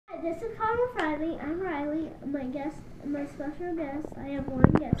This is Home with Rylie. I'm Rylie. My special guest. I have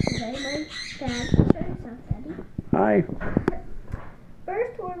one guest today. My dad. Show yourself, Daddy. Hi.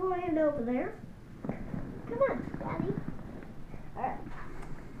 First, we're going over there. Come on, Daddy.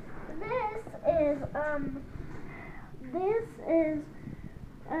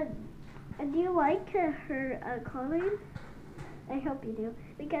 Alright. Do you like her clothing? I hope you do,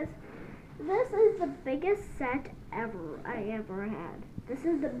 because this is the biggest set I ever had. This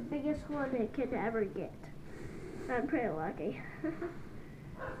is the biggest one I could ever get. I'm pretty lucky.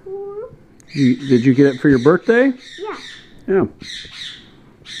 Did you get it for your birthday? Yeah. Yeah.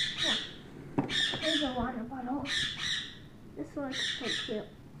 There's a water bottle. This looks so cute.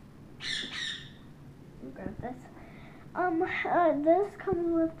 I'll grab this. This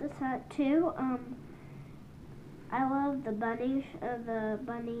comes with the set too. I love the bunny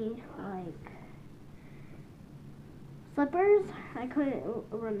like slippers. I couldn't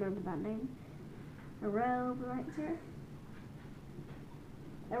remember that name. A robe right here.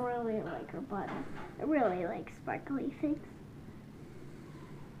 I really like her button. I really like sparkly things.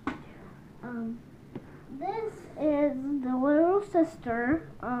 This is the little sister.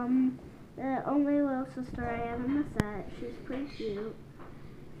 The only little sister I have in the set. She's pretty cute.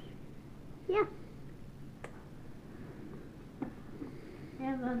 Yeah. I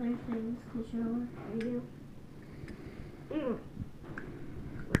have other things to show you.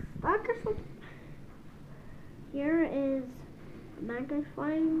 Here is a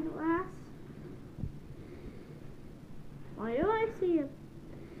magnifying glass. Why do I see it?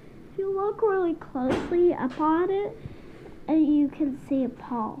 If you look really closely upon it, and you can see a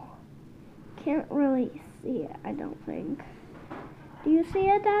paw. Can't really see it, I don't think. Do you see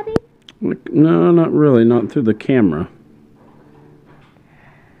it, Daddy? No, not really. Not through the camera.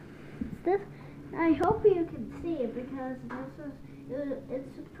 I hope you can see it, because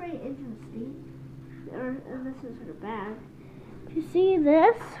it's pretty interesting. And this is her bag. You see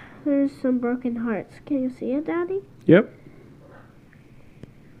this? There's some broken hearts. Can you see it, Daddy? Yep.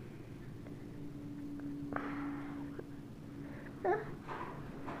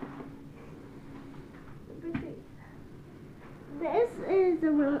 This is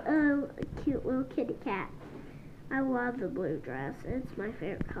a cute little kitty cat. I love the blue dress. It's my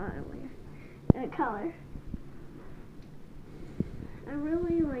favorite color. I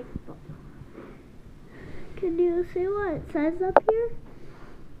really like both. Can you see what it says up here?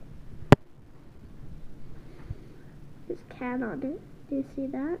 There's a cat on it. Do you see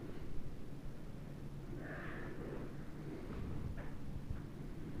that?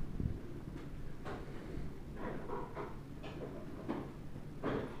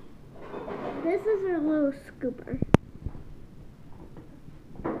 This is her little scooper.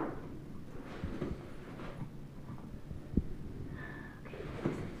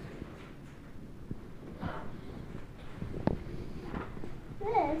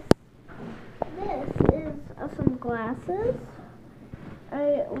 This is some glasses.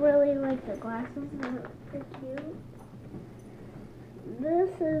 I really like the glasses. They're pretty cute. This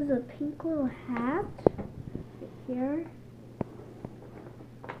is a pink little hat right here.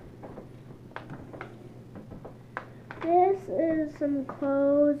 This is some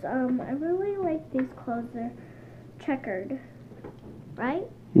clothes. I really like these clothes. They're checkered, right?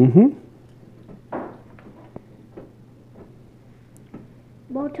 Mm-hmm.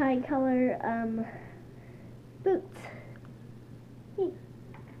 Multicolor boots.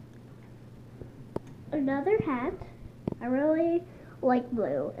 Another hat. I really like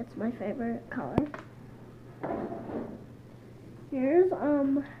blue. It's my favorite color. Here's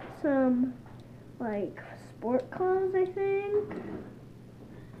some like sport clothes, I think.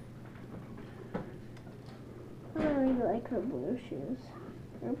 I really like her blue shoes.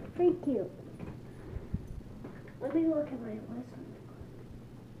 They're pretty cute. Let me look at my list.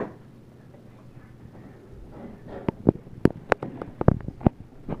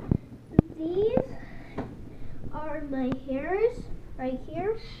 These are my hairs right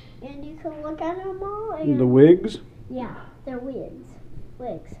here, and you can look at them all. And The wigs? yeah, they're wigs.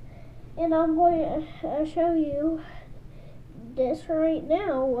 And I'm going to show you this right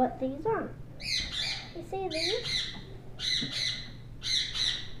now, what these are. You see these?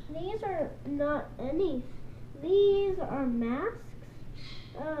 These are not any. These are masks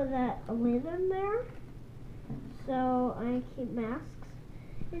that live in there. So I keep masks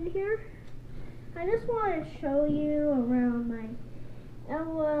in here. I just want to show you around my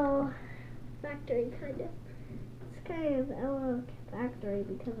LOL factory, kind of. It's kind of LOL factory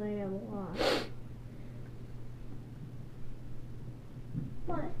because I have a lot.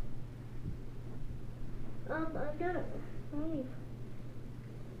 What? I'm not ready.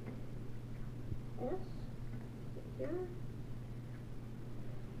 this here.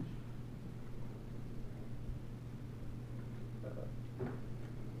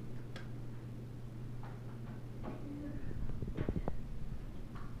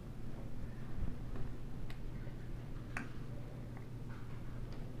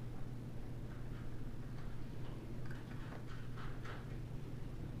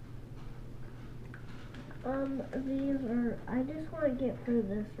 These are, I just want to get through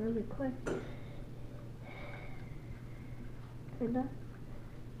this really quick. Kinda.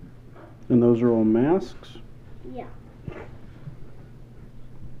 And those are all masks? Yeah.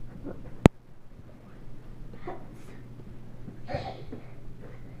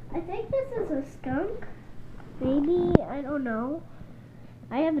 I think this is a skunk. Maybe, I don't know.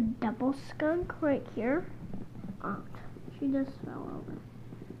 I have a double skunk right here. Oh, she just fell over.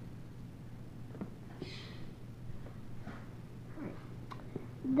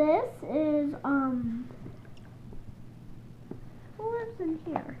 This is, who lives in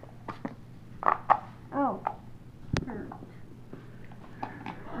here? Oh, her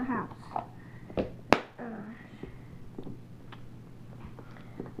house.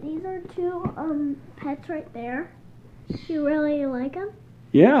 These are two, pets right there. You really like them?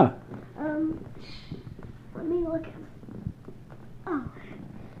 Yeah. Let me look. Oh.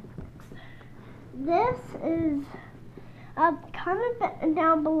 This is, comment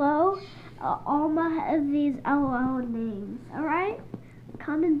down below all of these LOL names, alright?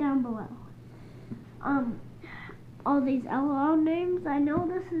 Comment down below. All these LOL names. I know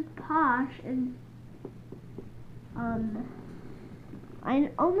this is Posh, and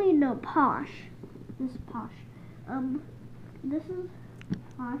I only know Posh. This is Posh. This is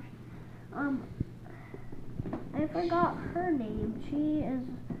Posh. I forgot her name. She is,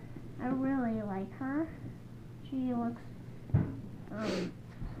 I really like her. She looks,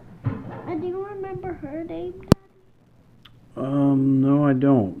 do you remember her name, Daddy? No, I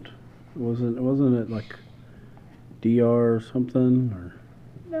don't. Wasn't it like DR or something, or?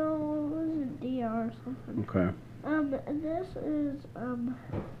 No, it wasn't DR or something. Okay. This is,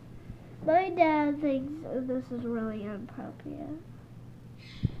 my dad thinks this is really inappropriate.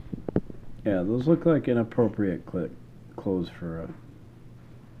 Yeah, those look like inappropriate clothes for a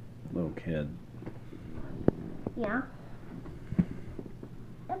little kid. Yeah.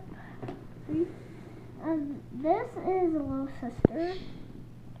 Yep. See? This is a little sister.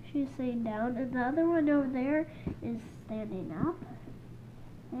 She's sitting down, and the other one over there is standing up.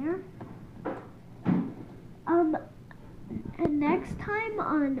 There. And next time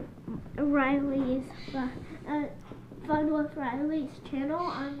on Riley's Fun with Riley's channel,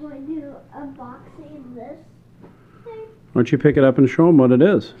 I'm going to unboxing this thing. Why don't you pick it up and show them what it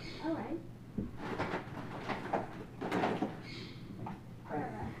is?